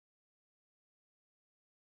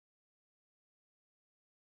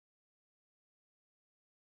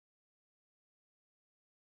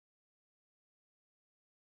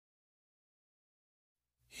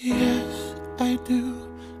Yes, I do.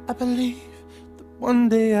 I believe that one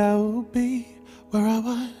day I will be where I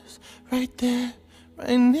was, right there,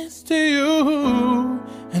 right next to you.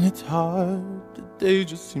 And it's hard, the day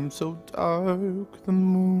just seems so dark. The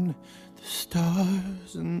moon, the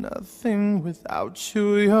stars, and nothing without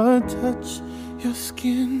you. Your touch, your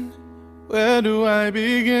skin, where do I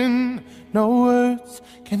begin? No words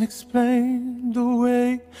can explain the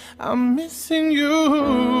way I'm missing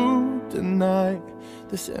you tonight.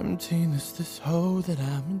 This emptiness, this hole that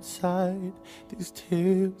I'm inside. These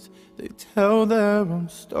tears, they tell their own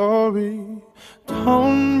story.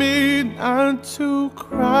 Told me not to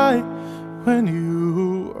cry when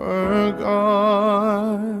you were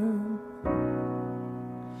gone,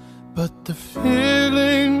 but the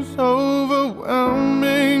feeling's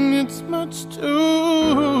overwhelming. It's much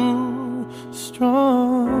too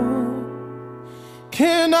strong.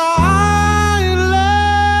 Can I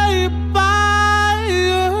lay by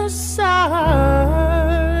your side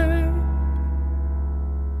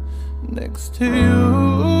next to you?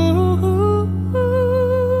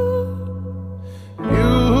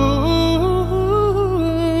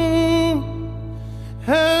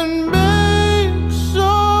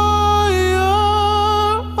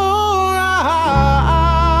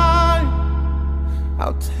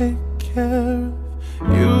 Take care of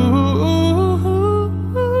you.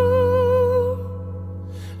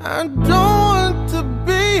 I don't want to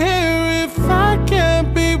be here if I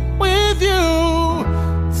can't be with you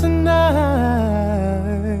tonight.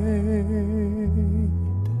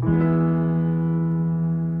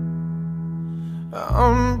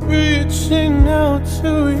 I'm reaching out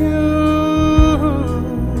to you.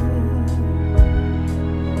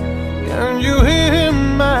 Can you hear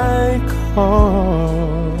my call?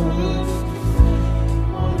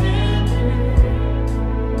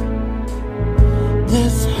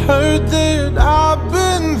 This hurt that I've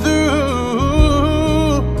been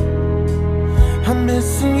through, I'm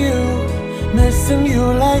missing you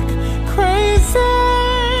like crazy.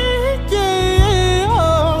 Yeah.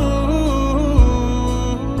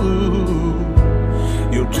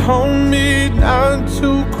 You told me not to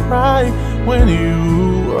cry when you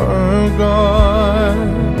were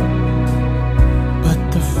gone, but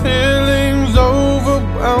the feeling's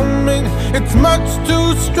overwhelming. It's much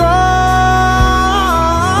too strong.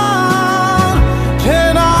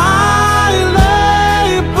 Can I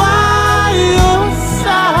lay by your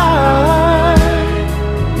side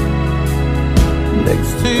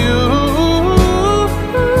next to you?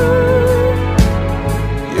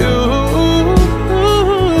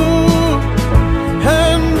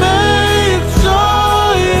 And make sure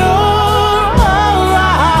you're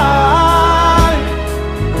alright.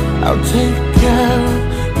 I'll take care of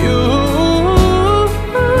you.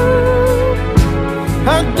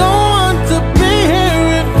 I don't want to be here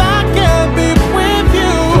if I can't be with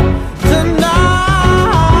you tonight.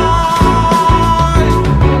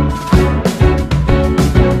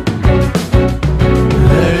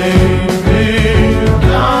 Lay me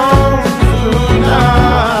down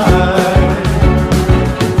tonight.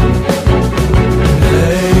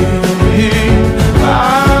 Lay me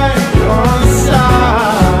by your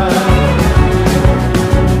side.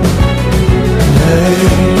 Lay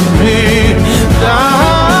me down.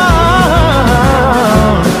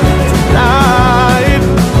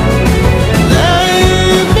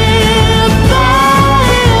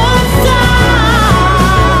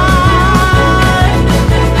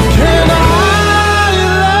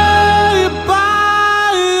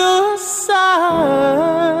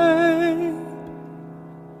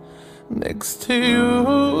 Next to you,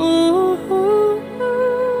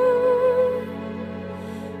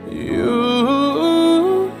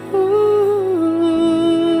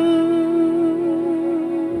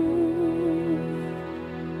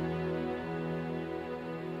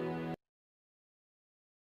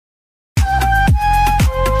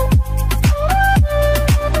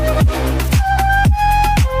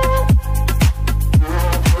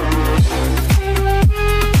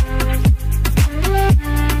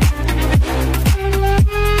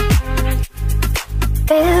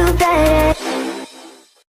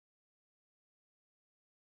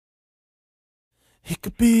 he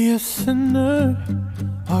could be a sinner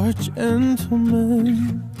or a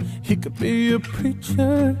gentleman. He could be a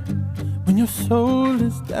preacher when your soul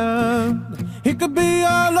is down. He could be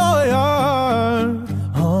a lawyer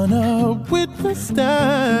on a witness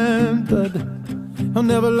stand, but I'll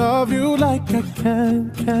never love you like I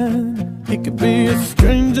can. He could be a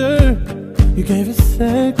stranger you gave a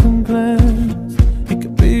second glance. He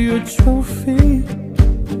could be a trophy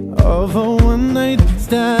of a one-night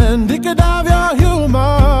stand. He could have your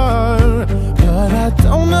humor, But I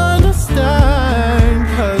don't understand,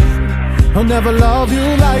 'cause I'll never love you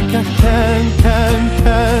like I can.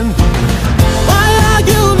 Why are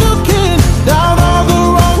you looking down all the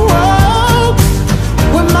wrong road,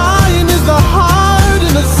 when mine is the heart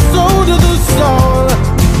and the soul to the soul?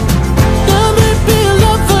 There may be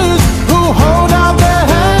lovers who hold out their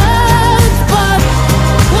hands, but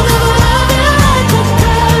they'll never love you like I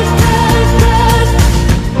can.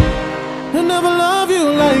 They'll never love you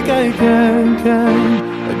like I can.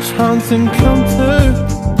 A chance encounter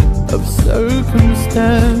of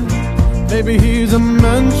circumstance, maybe he's a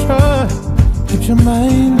mantra, keeps your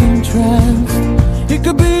mind entranced. It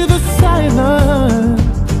could be the silence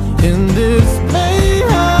in this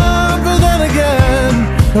mayhem, but then again,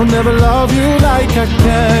 he'll never love you like I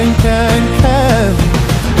can.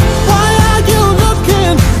 Why are you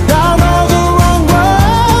looking down all the wrong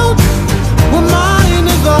road, when mine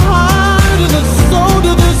is the heart and the soul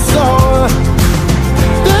to the soul?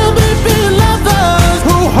 There may be lovers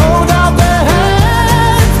who hold out their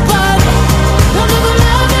hands, but they'll never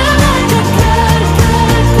love you like I can.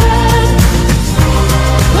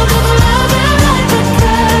 They'll never love you like I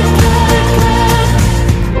can.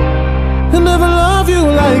 They'll never love you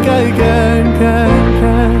like I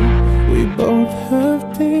can. We both have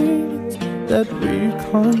demons that we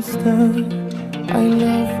can't stand. I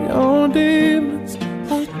love your demons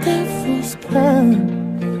like devils can.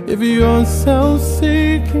 If you're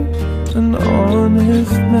self-seeking, an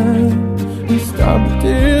honest man, and stop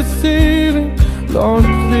deceiving, Lord,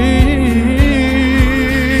 please.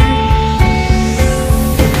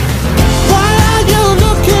 Why are you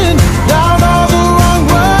looking down all the wrong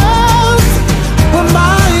roads, when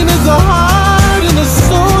mine is the heart and the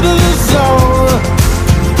soul to the soul?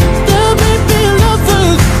 There may be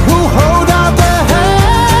lovers who hold out their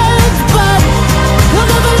hands, but they'll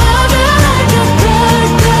never love you like I can.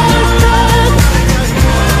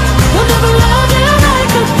 They'll never love you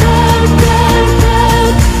like I can.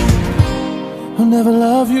 I'll never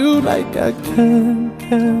love you like I can.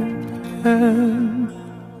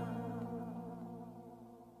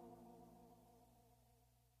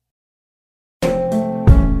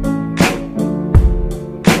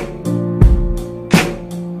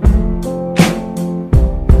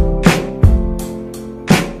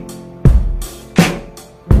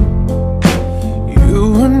 You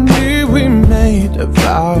and me, we made a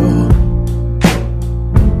vow,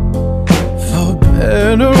 for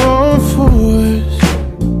better or for worse.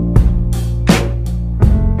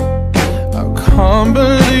 I can't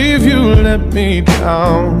believe you let me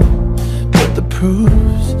down, but the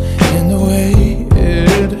proof's in the way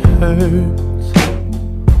it hurts.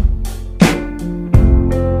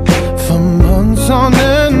 For months on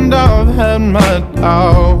end I've had my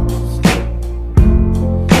doubts,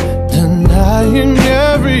 denying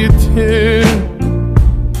every tear.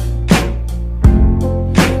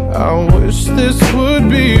 I wish this would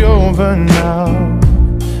be over now,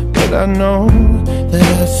 but I know that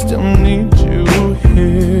I still need you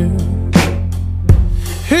here.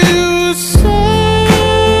 You say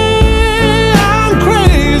I'm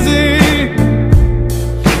crazy,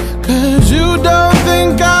 'cause you don't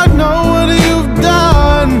think I know what you've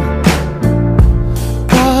done.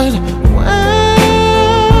 But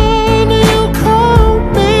when you call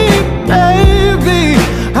me baby,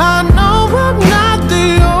 I know I'm not the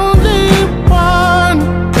only one.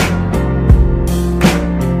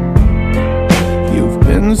 You've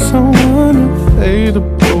been so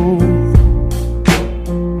unavailable.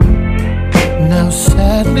 Now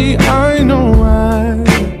sadly I know why.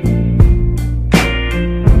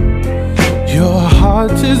 Your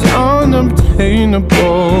heart is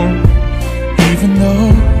unobtainable, even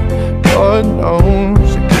though God knows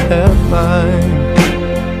you kept mine.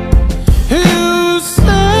 You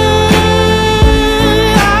say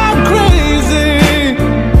I'm crazy,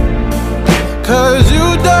 'cause you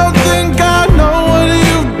don't think I know what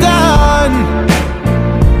you've done.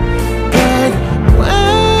 But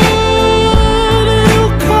when you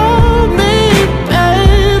call me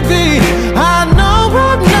baby, I know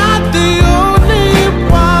I'm not the only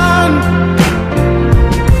one.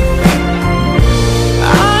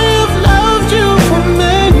 I have loved you for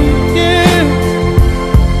many years,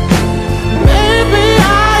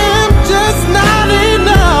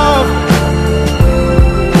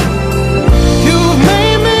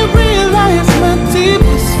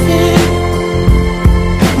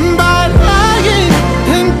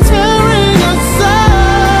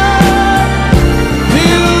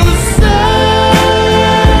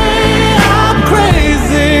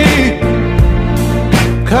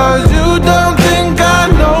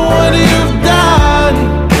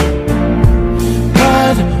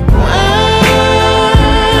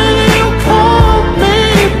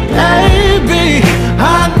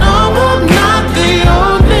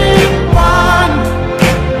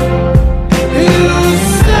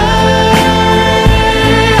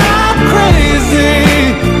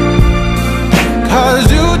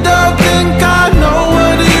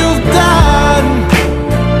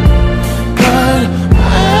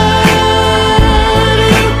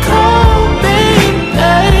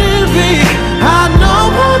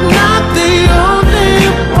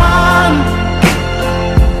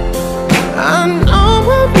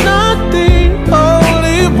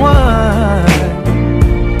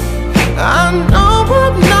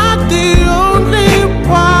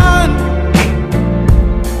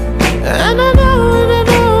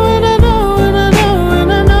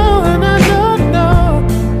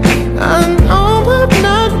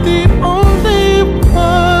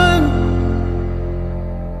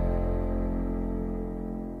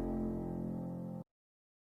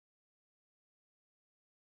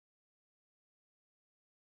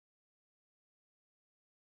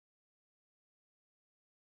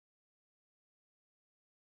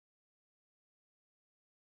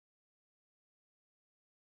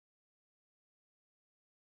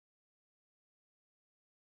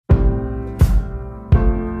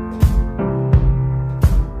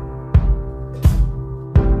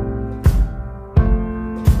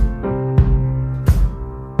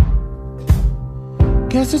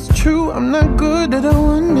 Yes, it's true, I'm not good at a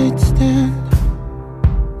one-night stand,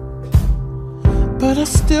 but I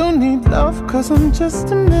still need love, 'cause I'm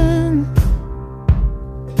just a man.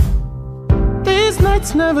 These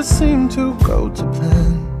nights never seem to go to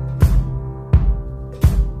plan.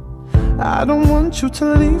 I don't want you to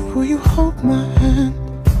leave, will you hold my hand?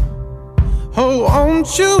 Oh, won't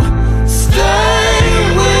you stay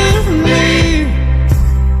with me?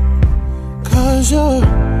 'Cause you're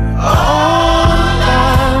all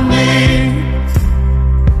I need.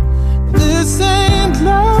 This ain't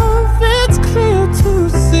love, it's clear to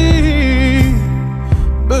see,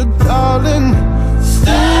 but darling,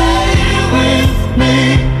 stay with me.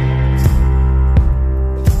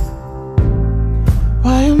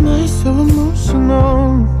 Why am I so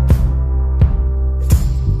emotional?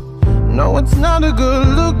 No, it's not a good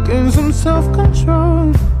look and some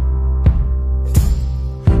self-control.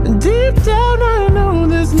 And deep down I know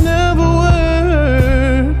this never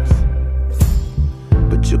works,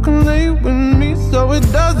 but you can lay with me so it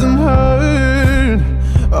doesn't hurt.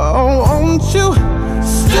 Oh, won't you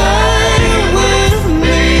stay with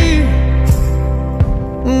me?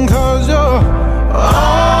 'Cause you're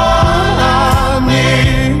all I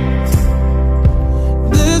need.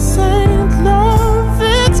 This ain't love,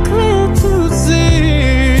 it's clear to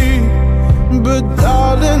see, but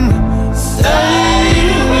darling, stay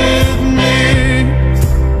with me.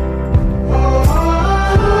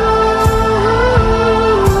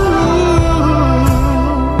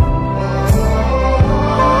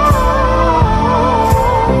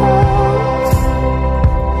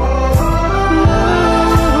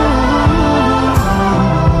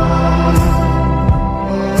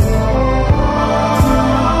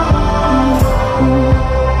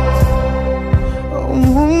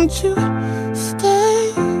 Won't you stay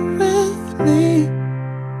with me?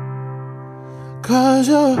 'Cause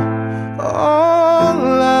you're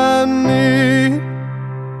all I need.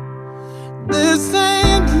 This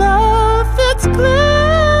ain't love, it's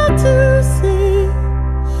clear to see,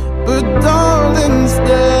 but darling,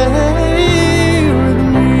 stay with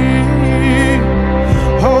me.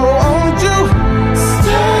 Oh, won't you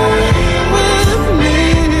stay with me?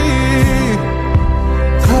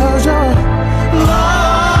 'Cause you're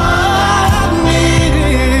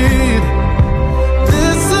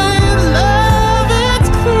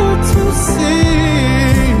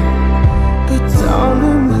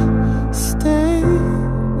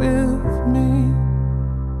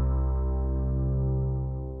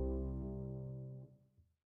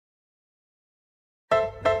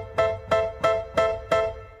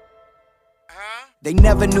They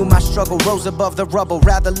never knew my struggle, rose above the rubble.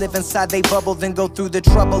 Rather live inside they bubble than go through the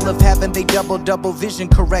trouble of having they double vision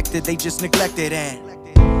corrected. They just neglected, and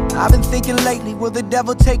I've been thinking lately, will the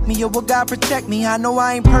devil take me or will God protect me? I know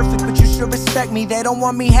I ain't perfect, but you should respect me. They don't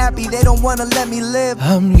want me happy, they don't wanna let me live.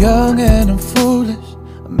 I'm young and I'm foolish,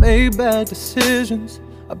 I made bad decisions.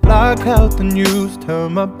 I block out the news,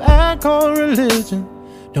 turn my back on religion.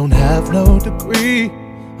 Don't have no degree,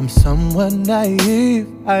 I'm somewhat naive.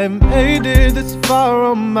 I made it this far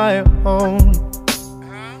on my own,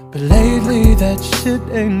 but lately that shit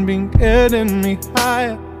ain't been getting me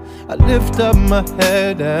higher. I lift up my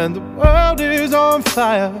head and the world is on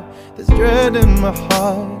fire. There's dread in my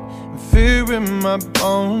heart and fear in my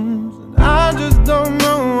bones, and I just don't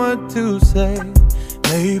know what to say.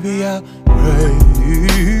 Maybe I'll pray,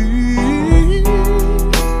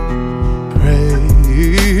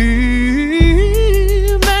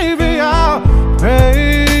 maybe I'll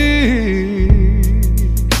pray.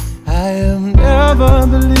 I have never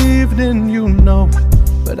believed in you, no,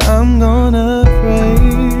 but I'm gonna pray.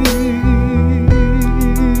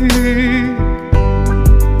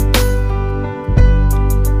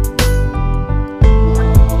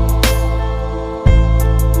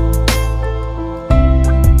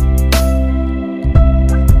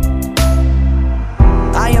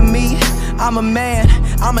 I'm a man,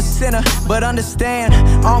 I'm a sinner, but understand,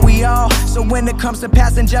 aren't we all? So when it comes to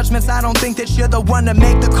passing judgments, I don't think that you're the one to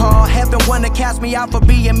make the call. Heaven wanna cast me out for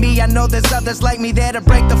being me. I know there's others like me there to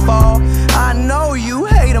break the fall. I know you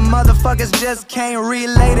hate them motherfuckers, just can't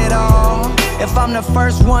relate it all. If I'm the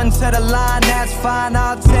first one to the line, that's fine,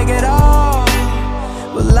 I'll take it all.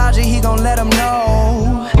 But Logic, he gon' let them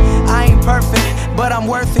know I ain't perfect, but I'm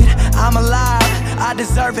worth it. I'm alive, I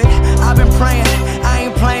deserve it. I've been praying, I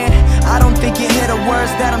ain't playing. I don't think you hear the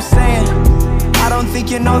words that I'm saying. I don't think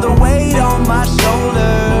you know the weight on my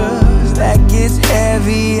shoulders that gets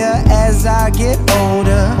heavier as I get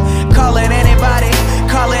older. Calling anybody,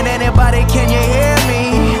 can you hear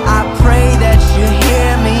me? I pray that you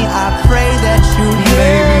hear me. I pray that you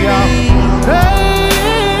hear me. Maybe I'll pray.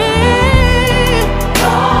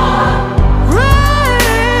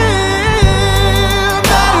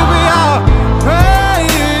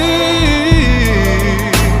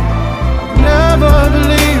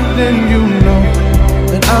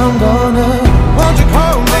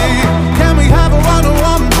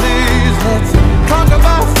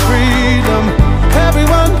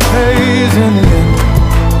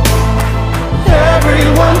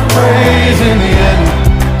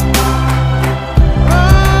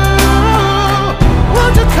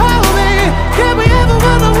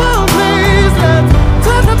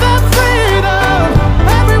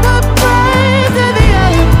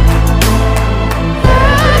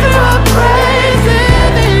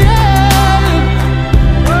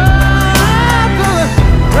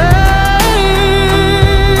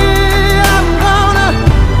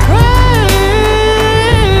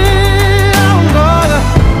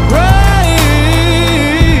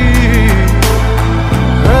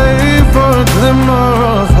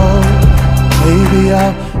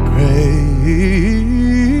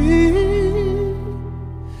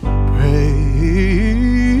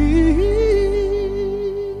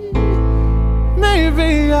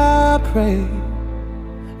 Maybe I pray.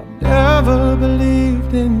 I've never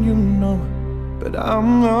believed in you, no, but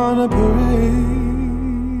I'm gonna pray.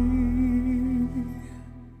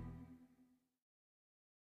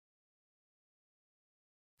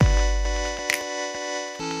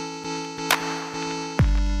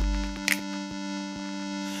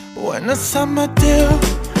 When I signed my deal,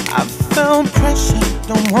 I felt pressure.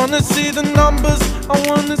 Don't wanna see the numbers, I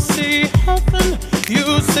wanna see heaven.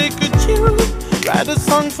 You say, could you write a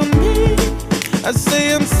song for me? I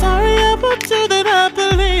say, I'm sorry about you that I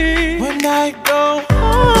believe. When I go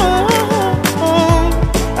home,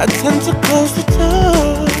 I tend to close the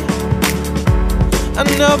door. I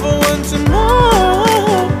never want to know.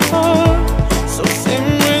 So sing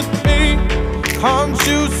with me, can't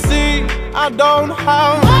you see I don't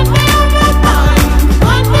have money on my mind,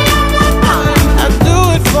 money on my mind. I do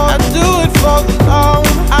it for the love.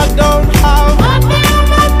 I don't have money on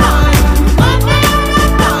my mind, money on my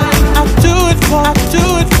mind. I do it for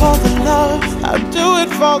the love. I do it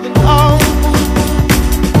for the love.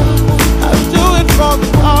 I do it for the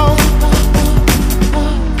love.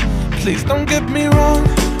 Please don't get me wrong,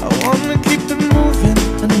 I wanna keep it moving.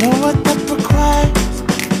 I know what that requires.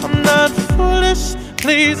 I'm not foolish.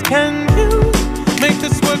 Please, can you make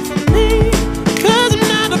this work for me? 'Cause I'm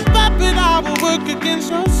not a puppet, I will work against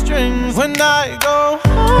your strings. When I go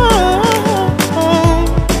home,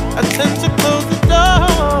 I tend to close the door.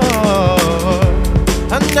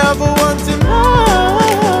 I never want to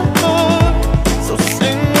know. So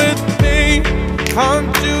sing with me,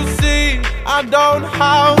 can't you see I don't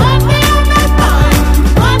have money on my mind,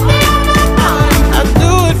 money on my mind. I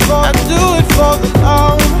do it for the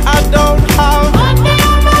love. I don't have money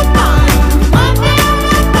on my mind, money on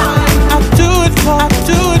my mind. I do it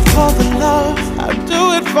for the love. I do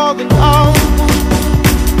it for the love.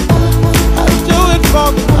 I do it for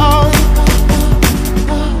the love.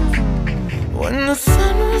 When the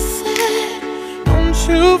sun was set, don't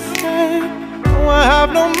you fret. No, I have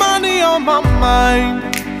no money on my mind.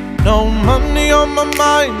 No money on my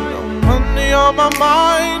mind, no money on my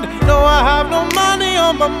mind. No, I have no money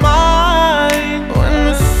on my mind. When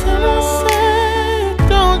the sun is set,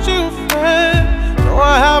 don't you fret. No,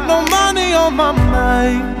 I have no money on my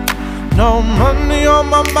mind. No money on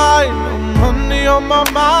my mind, no money on my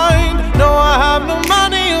mind. No, I have no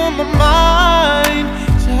money on my mind.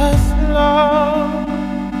 Just love.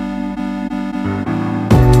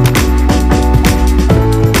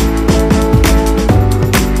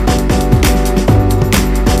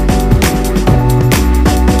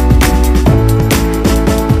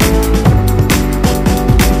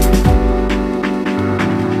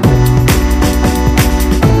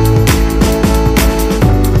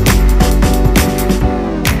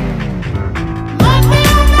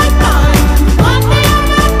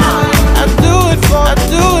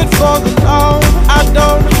 For the love, I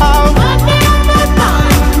don't have money on my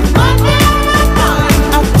mind, money on my mind.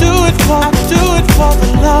 I do it for the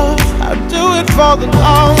love. I do it for the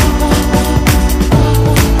love.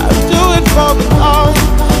 I do it for the love.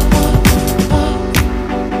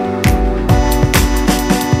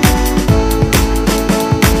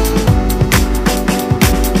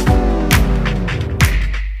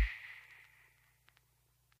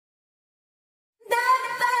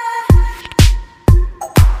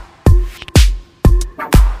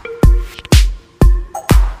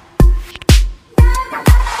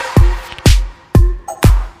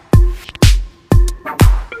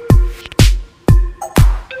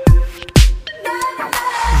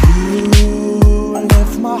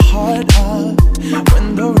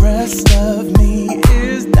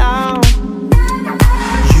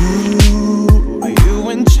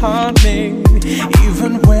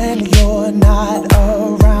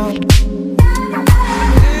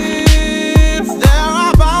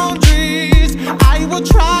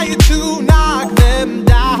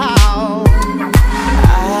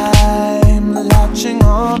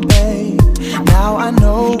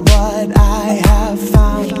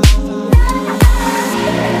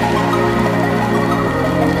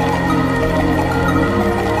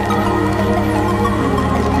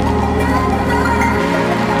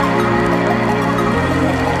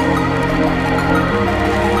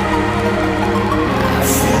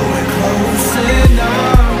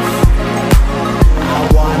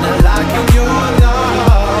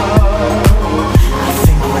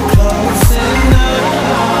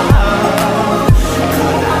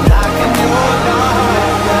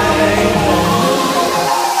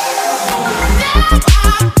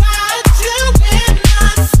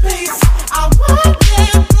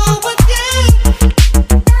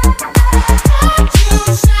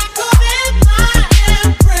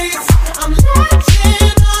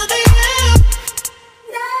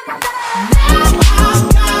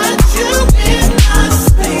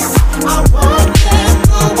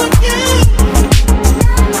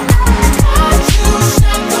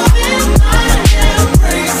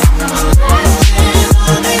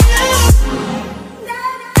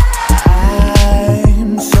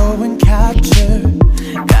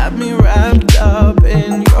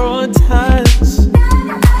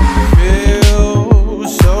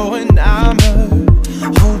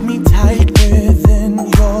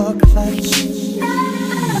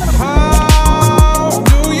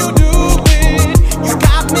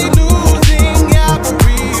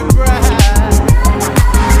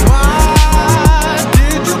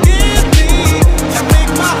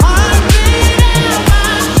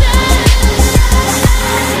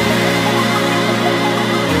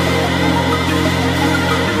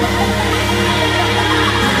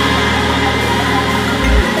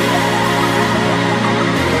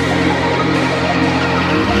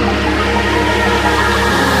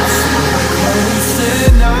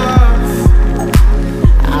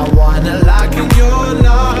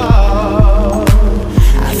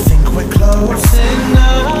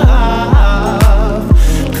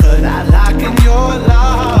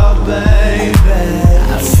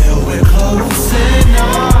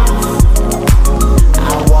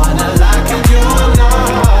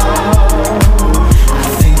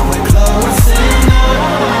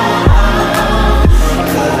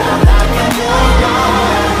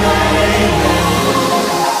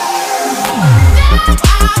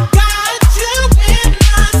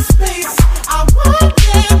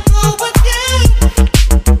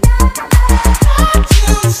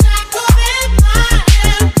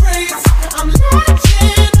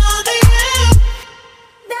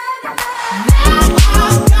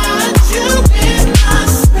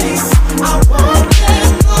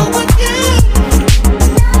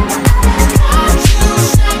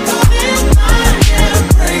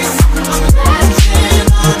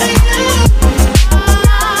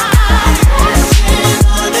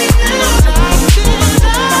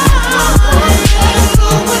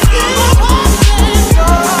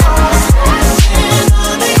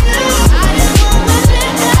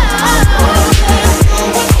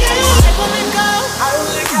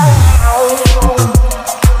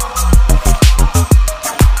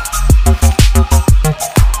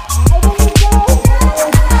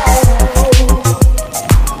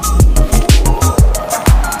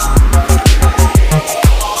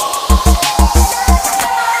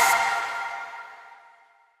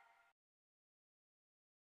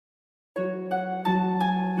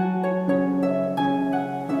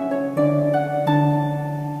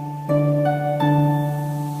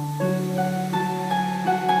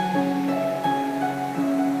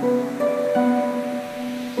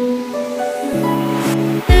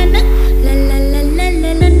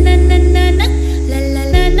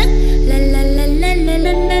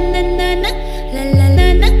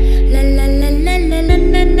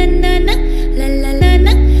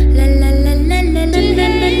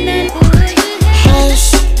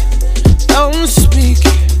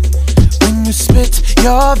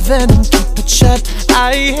 venom, keep it shut.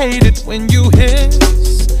 I hate it when you hiss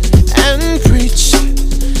and preach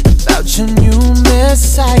about your new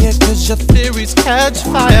messiah, cause your theories catch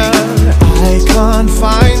fire. I can't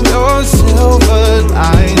find your silver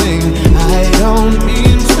lining. I don't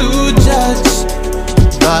mean to judge,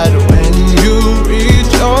 but when you read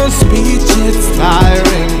your speech it's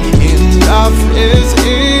tiring. Enough is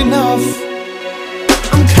enough.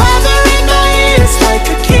 I'm covering my ears like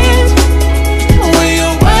a kid. When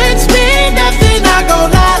your words mean nothing, I go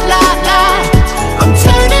la la la. I'm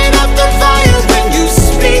turning up the volume when you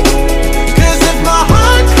speak, cause if my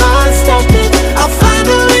heart can't stop it, I'll find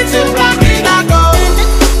a way to rock it. I go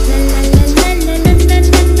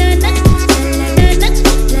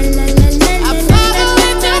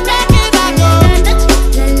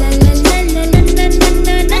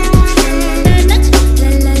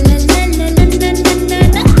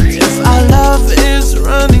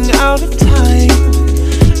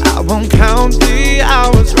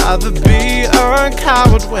rather be a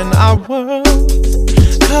coward when our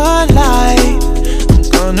worlds collide. I'm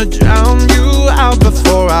gonna drown you out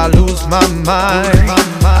before I lose my mind.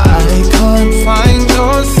 I can't find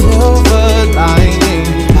your silver lining.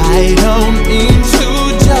 I don't mean to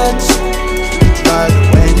judge, but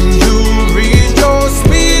when you read your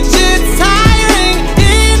speech it's tiring.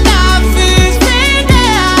 Enough is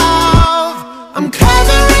enough. I'm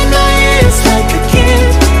covering my ears like a kid.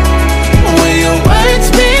 When your words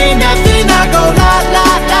mean nothing, I go la la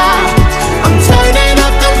la. I'm turning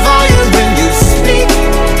up the volume when you speak,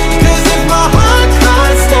 cause if my heart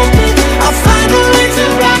can't stop it, I'll find a way to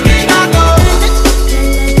rock it. I go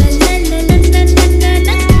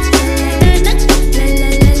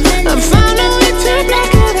I found a way to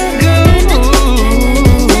rock it. I go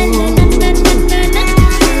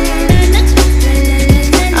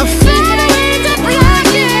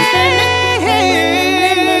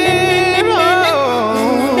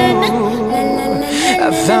I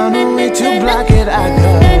found a way to rock it. I found a way to block it, I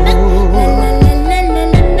go.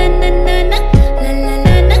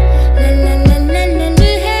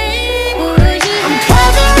 I'm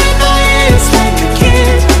covering my ears like a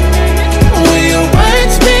kid. When your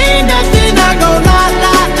words mean nothing, I go la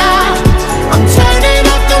la la. I'm turning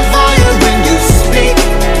up the volume when you speak,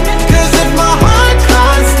 cause if my heart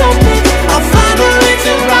can't stop it, I'll find a way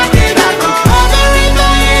to rock it. I go covering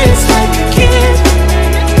my ears like a kid.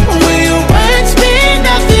 When your words mean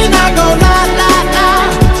nothing, I go la la la.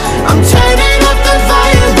 I'm turning up the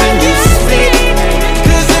volume when you speak,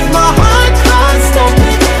 cause if my heart can't stop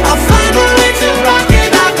it, I'll find a way to rock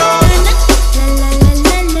it. I go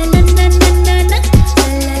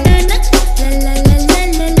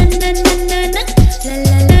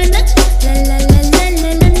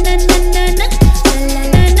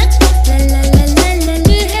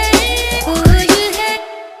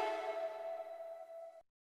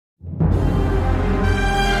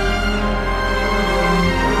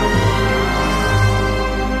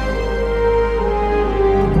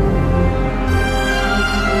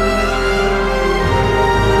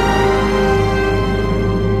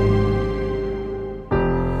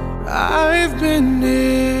I've been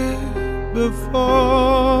here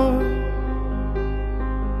before,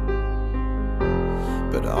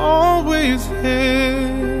 but always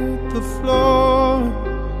hit the floor.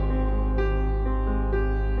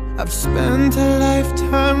 I've spent a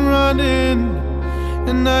lifetime running,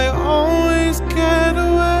 and I always get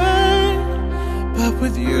away. But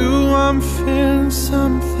with you I'm feeling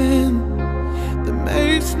something that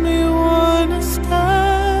makes me wanna stay.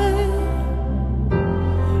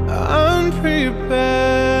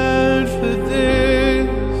 Unprepared for this,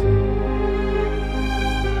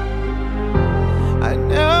 I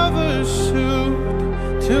never shoot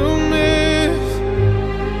to miss,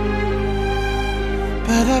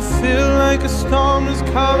 but I feel like a storm is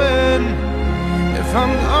coming. If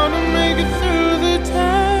I'm gonna make it through the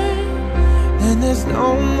day, then there's no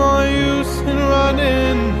more use in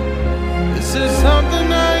running. This is something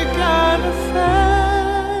I gotta face.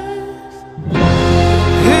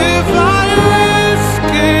 If I risk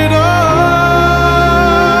it all,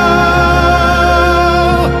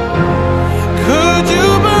 could you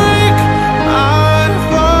break my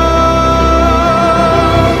fall?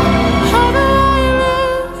 How do I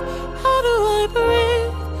live? How do I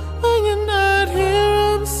breathe? When you're not here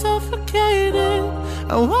I'm suffocating.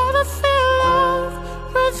 I wanna feel love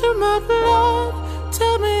run through my blood.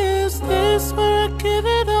 Tell me, is this where I give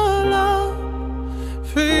it all up?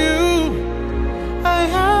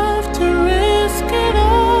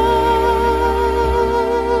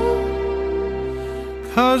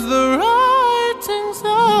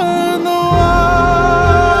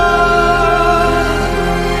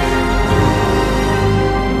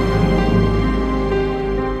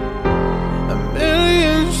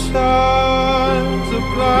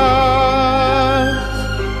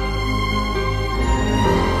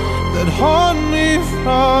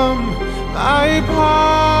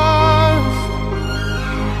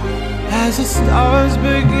 as the stars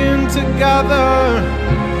begin to gather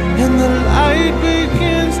and the light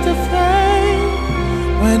begins to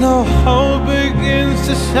fade, when all hope begins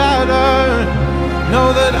to shatter,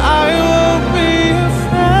 know that I won't be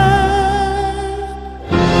afraid.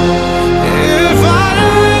 If I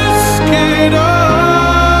risk it all,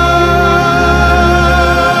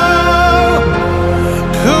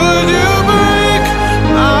 could you break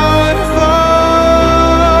my fall?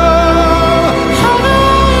 How do I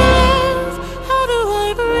live? How do I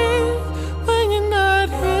breathe? When you're not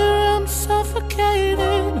here, I'm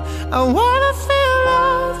suffocating. I wanna feel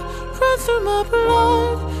love run through my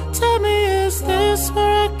blood. Tell me, is this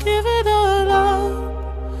where I give it all up?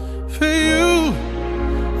 For you,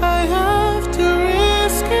 I have to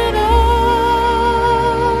risk it all,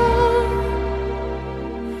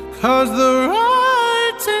 'cause the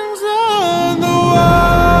writing's on the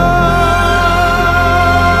wall.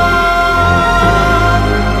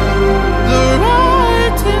 The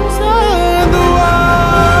writing's on the wall.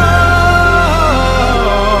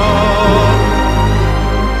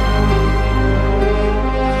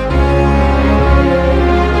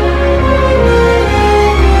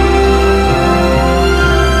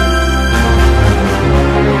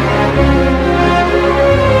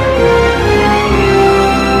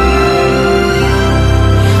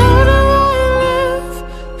 How do I live?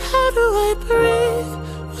 How do I breathe?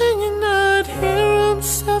 When you're not here, I'm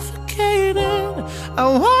suffocating. I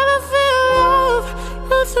wanna feel love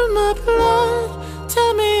run through my blood.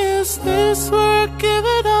 Tell me, is this where I give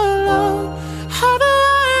it all up? How do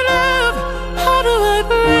I live? How do I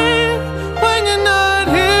breathe? When you're not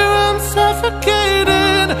here, I'm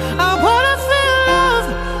suffocating. I wanna feel love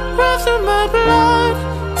run through my blood.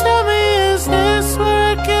 Tell me, is this where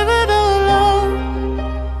I give it all up?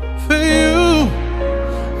 For you,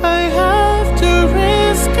 I have to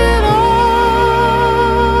risk it all,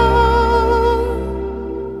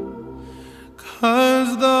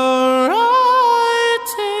 'cause the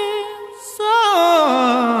writing's on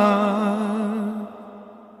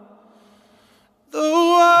the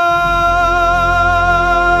wall.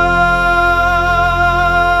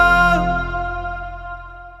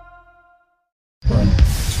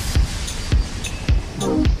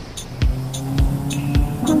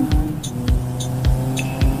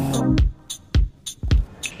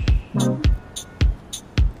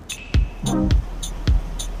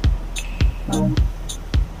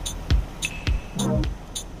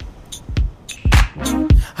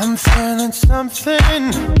 I'm feeling something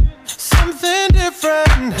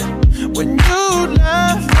different. When you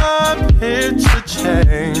left, my picture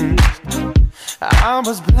changed. I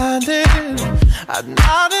was blinded, I'd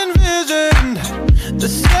not envisioned the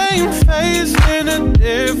same face in a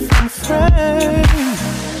different frame.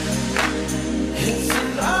 It's an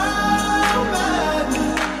omen,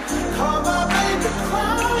 call my baby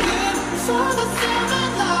crying, saw the silver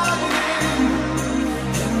lining.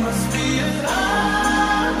 It must be an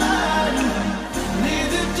omen,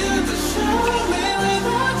 needed you to show me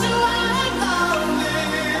without you I'm lonely.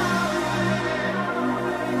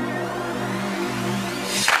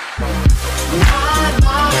 My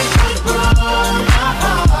life was broken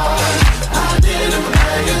apart. I didn't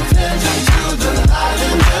pay attention to the light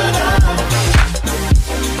in the dark.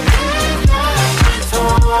 It left me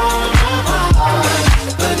torn apart,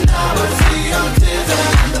 but now I see your tears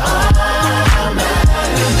and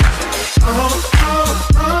amen. Oh, oh,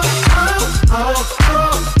 oh, oh, oh,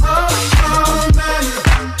 oh, oh, amen.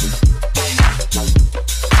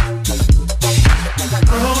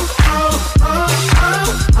 Oh, oh, oh,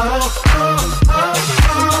 oh, oh, oh,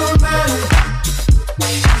 oh, amen.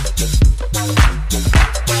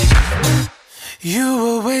 You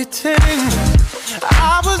were waiting,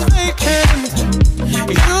 I was vacant.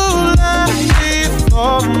 You left me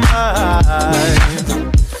for mine.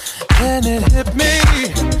 Then it hit me,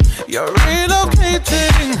 you're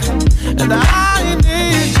relocating, and I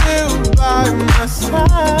need you by my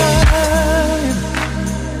side.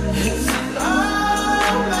 It's an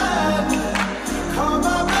omen, call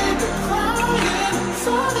my baby crying,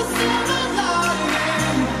 saw the silver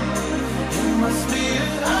lining. It must be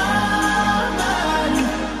an omen,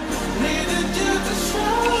 needed you to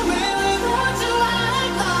show me without you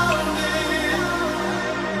I'm lonely.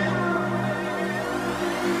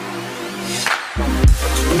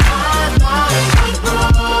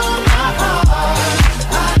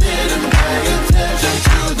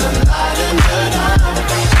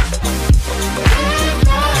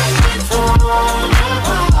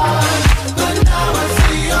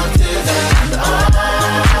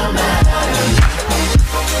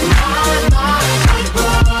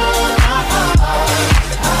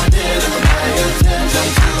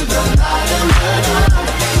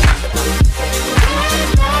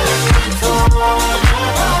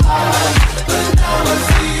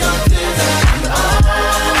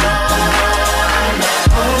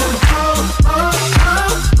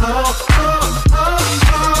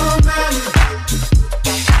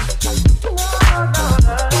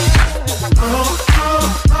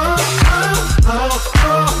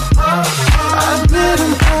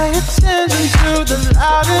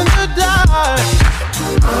 in the dark.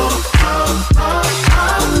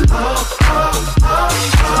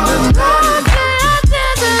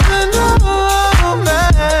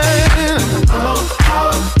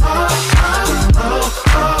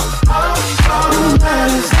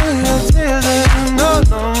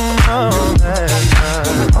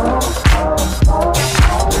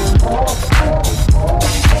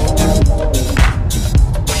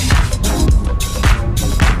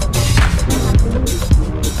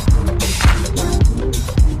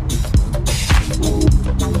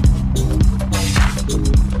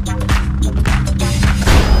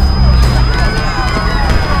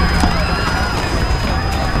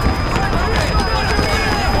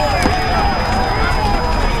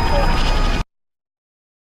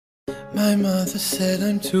 My mother said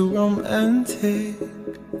I'm too romantic.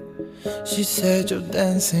 She said you're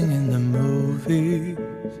dancing in the movies.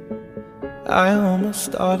 I almost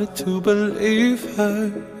started to believe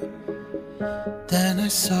her. Then I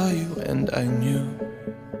saw you and I knew.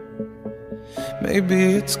 Maybe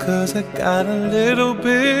it's 'cause I got a little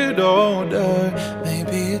bit older.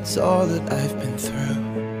 Maybe it's all that I've been through.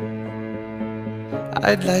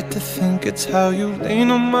 I'd like to think it's how you lean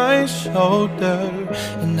on my shoulder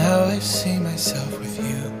and how I see myself with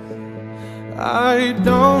you. I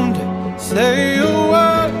don't say a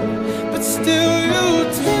word, but still you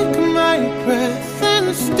take my breath and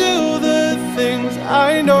still the things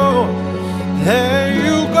I know. There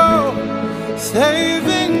you go,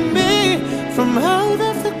 saving me from out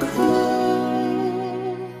of the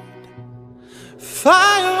cold.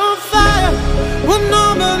 Fire on fire, we're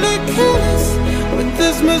normally killers. With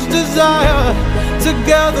this much desire,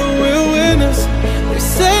 together we're winners. They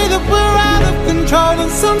say that we're out of control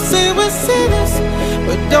and some say we're sinners,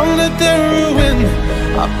 but don't let them ruin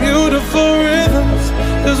our beautiful rhythms.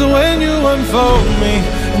 'Cause when you unfold me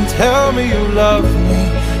and tell me you love me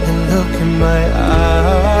and look in my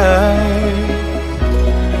eyes,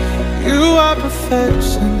 you are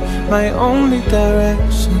perfection, my only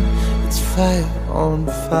direction. It's fire on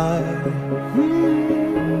fire.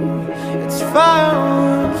 It's fire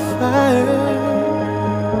on fire.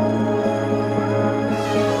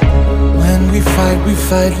 When we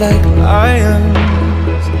fight like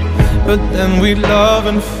lions, but then we love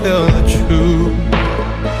and feel the truth.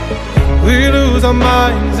 We lose our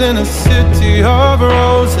minds in a city of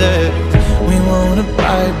roses. We won't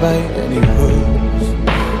abide by any rules.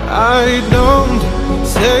 I don't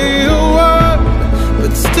say a word,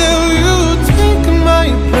 but still you take my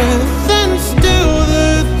breath and still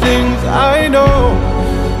the things I know.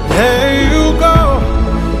 There you go,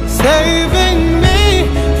 saving me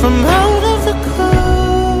from out of the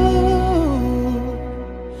cold.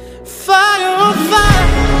 Fire on fire,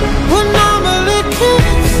 we're normally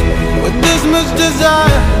kids. With this much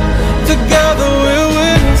desire, together we're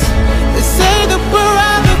winners. They say that we're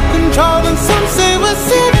out of control and some say we're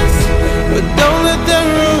sinners, but don't let them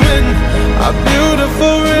ruin our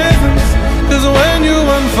beautiful rhythms. 'Cause when you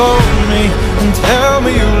unfold me and tell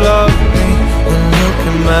me you love me and look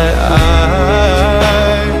in my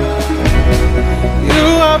eyes, you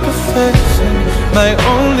are perfection, my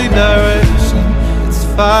only direction. It's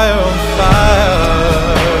fire on fire.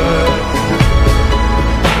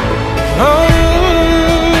 Oh,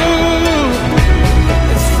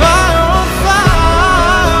 it's fire on fire.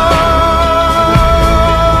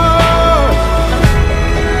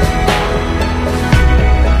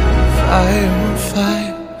 Fire on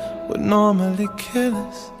fire, would normally kill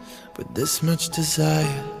us. With this much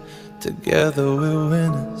desire, together we're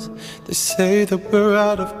winners. They say that we're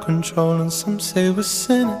out of control and some say we're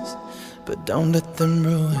sinners, but don't let them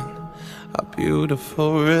ruin our beautiful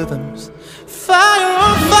rhythms. Fire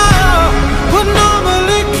on fire, we're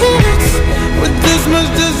normally kids. With this much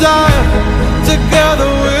desire, together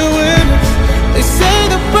we're winners. They say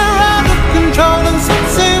that we're out of control and some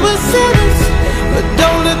say we're sinners, but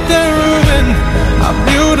don't let them ruin our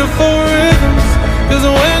beautiful rhythms. 'Cause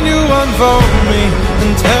when you unfold me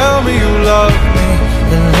and tell me you love me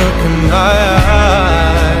and look in my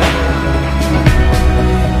eyes,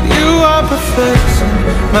 you are perfection,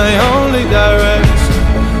 my only direction.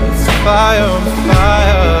 It's fire on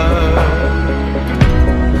fire.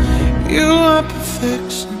 You are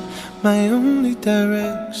perfection, my only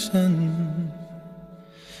direction.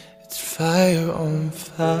 It's fire on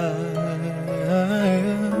fire.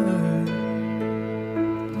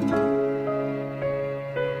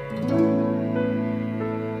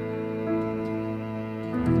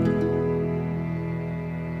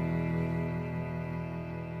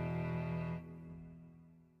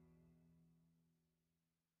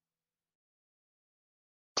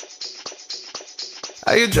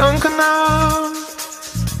 Are you drunk enough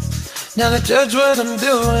Now to judge what I'm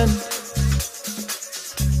doing.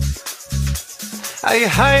 Are you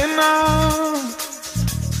high enough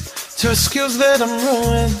to excuse that I'm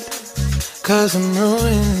ruined? 'Cause I'm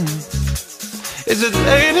ruined. Is it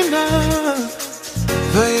late enough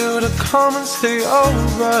for you to come and stay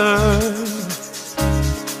over?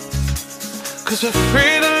 'Cause we're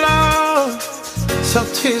free to love, so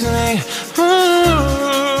tease me.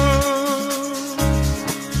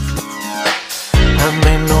 I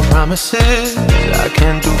made no promises, I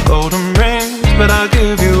can't do golden rings, but I'll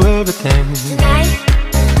give you everything. Tonight,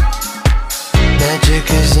 Magic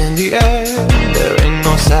is in the air, there ain't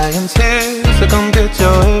no science here, so come get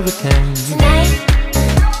your everything. tonight,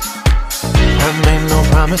 I made no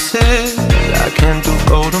promises, I can't do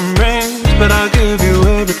golden rings, but I'll give you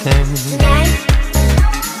everything. tonight,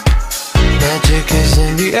 Magic is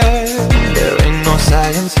in the air, there ain't no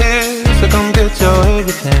science here, so come get your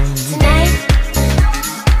everything. tonight.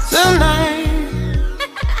 Tonight.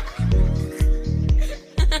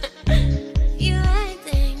 You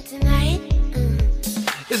acting tonight.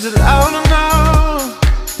 Is it loud enough?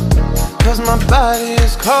 'Cause my body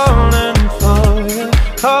is calling for you,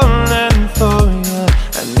 calling for you.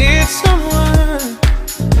 I need someone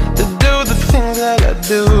to do the things that I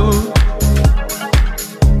do.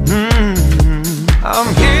 I'm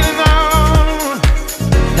healing out,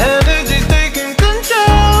 energy's taking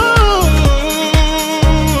control.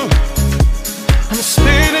 I'm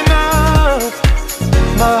speeding up,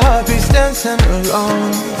 my heartbeat's dancing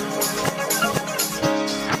alone.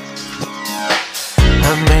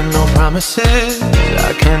 I made no promises,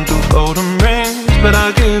 I can't do golden rings, but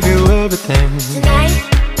I'll give you everything. Tonight,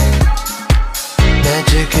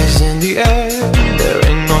 Magic is in the air, there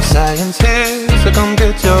ain't no science here, so come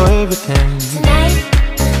get your everything. tonight,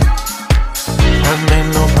 I made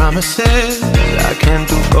no promises, I can't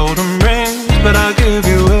do golden rings, but I'll give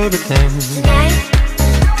you everything. tonight,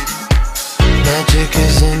 Magic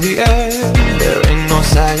is in the air, there ain't no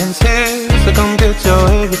science here, so come get your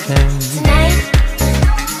everything. tonight.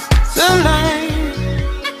 Tonight.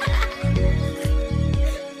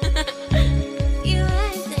 You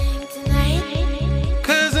acting tonight.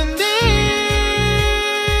 'Cause I need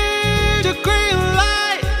a green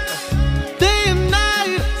light, day and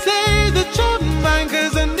night, say that you're mine.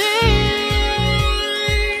 'Cause I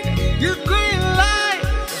need your green light,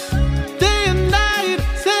 day and night,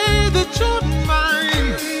 say that you're mine.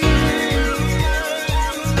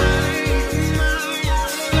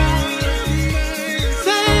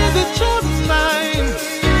 Say that you're mine.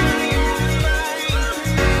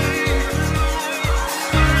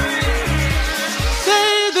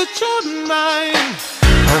 Say that you're mine.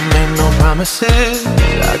 I made no promises,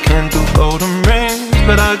 I can't do golden rings,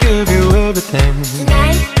 but I'll give you everything.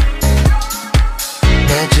 Tonight,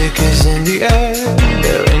 Magic is in the air,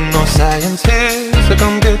 there ain't no science here, so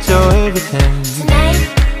come get your everything. tonight,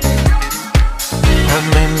 I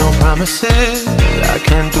made no promises, I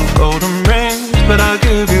can't do golden rings, but I'll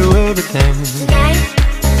give you everything. tonight,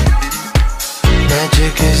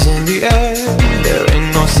 Magic is in the air, there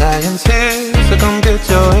ain't no science here, so come get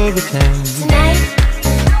your everything. tonight.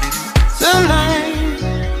 Tonight.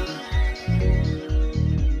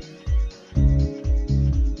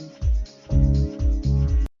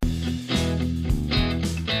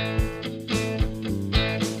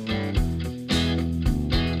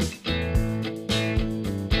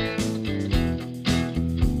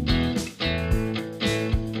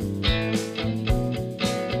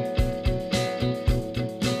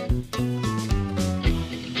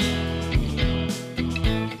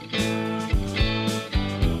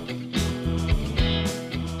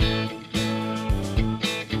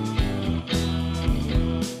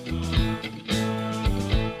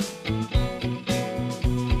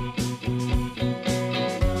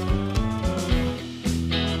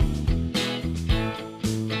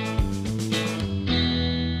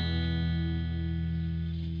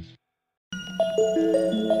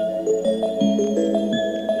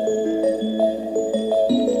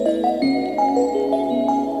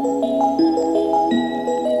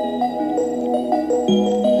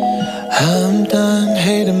 I'm done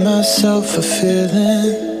hating myself for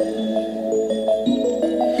feeling.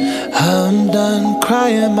 I'm done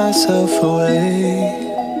crying myself away.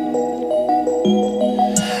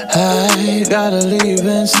 I gotta leave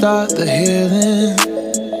and start the healing.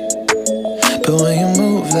 But when you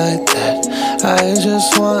move like that, I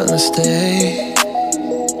just wanna stay.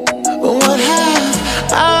 What have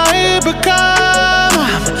I become?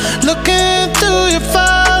 I'm looking through your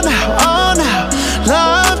phone now, oh now.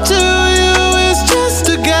 Love to you is just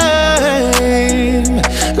a game.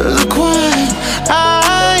 Look what I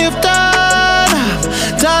have done,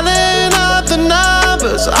 darling.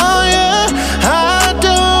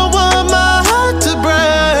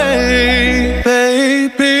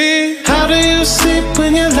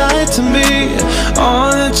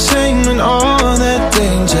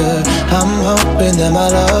 hoping that my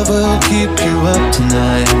love will keep you up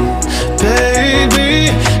tonight. Baby,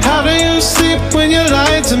 how do you sleep when you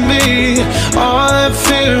lie to me? All that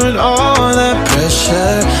fear and all that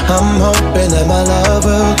pressure, I'm hoping that my love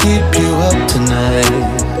will keep you up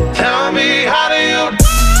tonight. Tell me, how do you?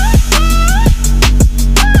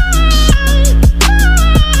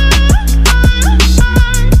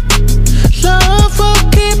 Love will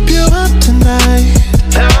keep you up tonight.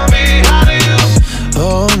 Tell me, how do you?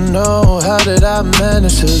 Oh no, how did I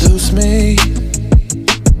manage to lose me?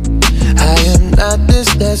 I am not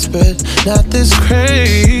this desperate, not this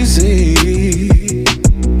crazy.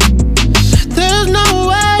 There's no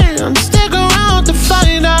way I'm sticking around to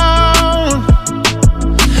find out.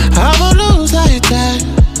 I won't lose like that,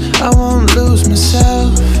 I won't lose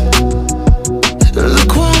myself.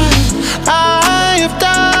 Look what I have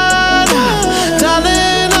done,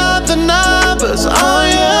 dialing up the numbers on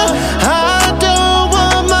you. I don't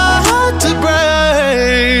want my heart to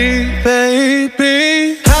break,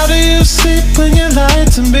 baby. How do you sleep when you lie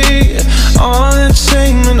to me? All that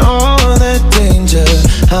shame and all that danger,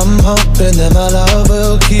 I'm hoping that my love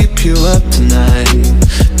will keep you up tonight.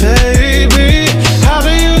 Baby, how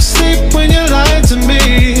do you sleep when you lie to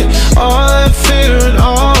me? All that fear and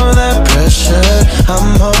all that pressure,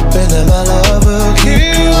 I'm hoping that my love will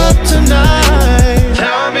keep you up tonight.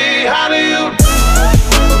 Tell me, how do you?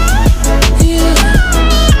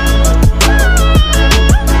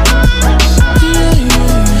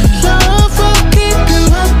 Love will keep you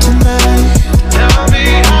up tonight. Tell me,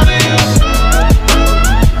 how do you?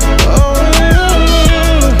 Oh,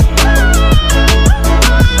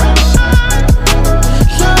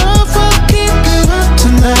 love will keep you up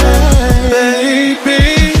tonight. Baby,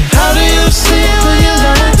 how do you sleep when you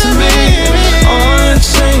lie to me? All that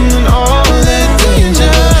shame and all that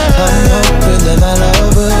danger, I'm hoping that my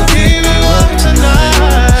love will keep you up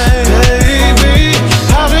tonight. Baby,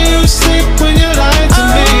 how do you sleep when you lie to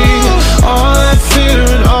me? All that fear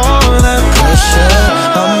and all that pressure,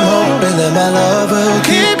 I'm hoping that my love will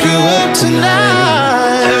keep you up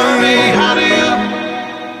tonight. Tell me, how do you?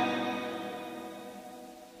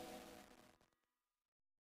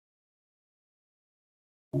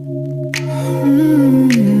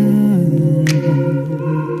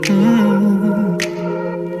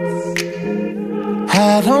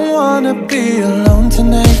 I don't wanna be alone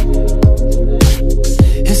tonight.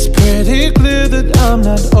 It's pretty clear that I'm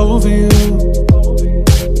not over you.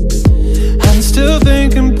 I'm still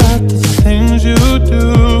thinking about the things you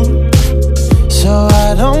do. So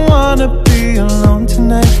I don't wanna be alone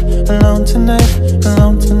tonight, alone tonight,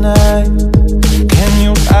 alone tonight. Can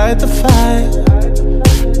you fight the fire?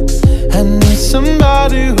 I need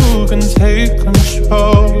somebody who can take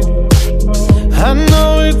control. I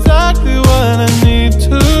know exactly what I need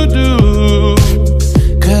to do,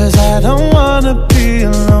 'cause I don't wanna be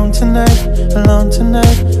alone tonight, alone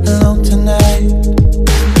tonight, alone tonight.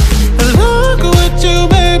 Look what you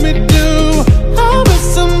made me do, I was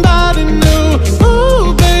somebody new.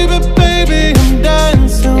 Ooh, baby, baby, I'm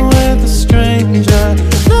dancing with a stranger.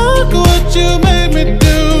 Look what you made me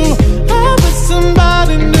do, I was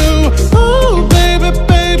somebody new. Ooh, baby,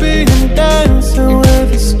 baby, I'm dancing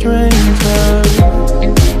with a stranger.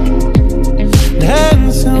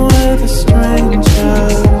 Dancing with a stranger.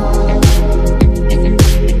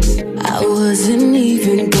 I wasn't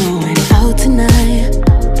even going out tonight,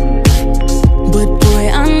 but boy,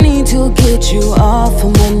 I need to get you off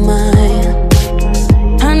of my mind.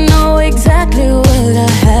 I know exactly what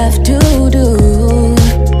I have to do.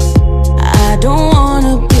 I don't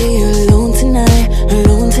wanna be alone tonight,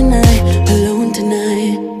 alone tonight, alone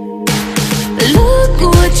tonight. Look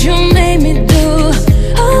what you made me do,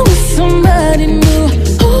 I was somebody new.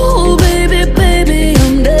 Oh baby, baby,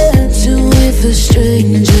 I'm dancing with a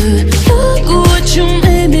stranger. Look what you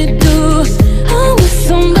made me do, I was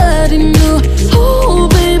somebody new. Oh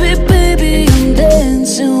baby, baby, I'm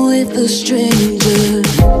dancing with a stranger.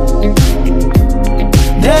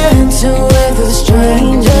 Dancing with a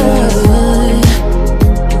stranger.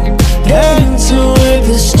 Dancing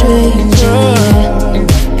with a stranger.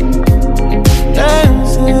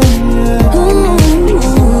 Dancing, yeah. Ooh,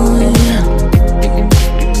 yeah.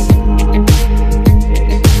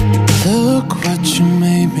 Look what you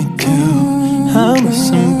made me do, I'm with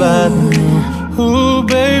somebody new. Ooh,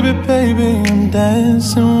 baby, baby, I'm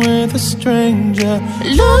dancing with a stranger.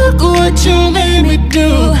 Look what you made me do,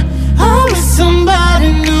 I'm with somebody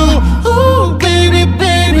new. Ooh, baby,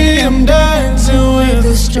 baby, I'm dancing with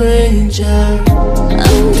a stranger.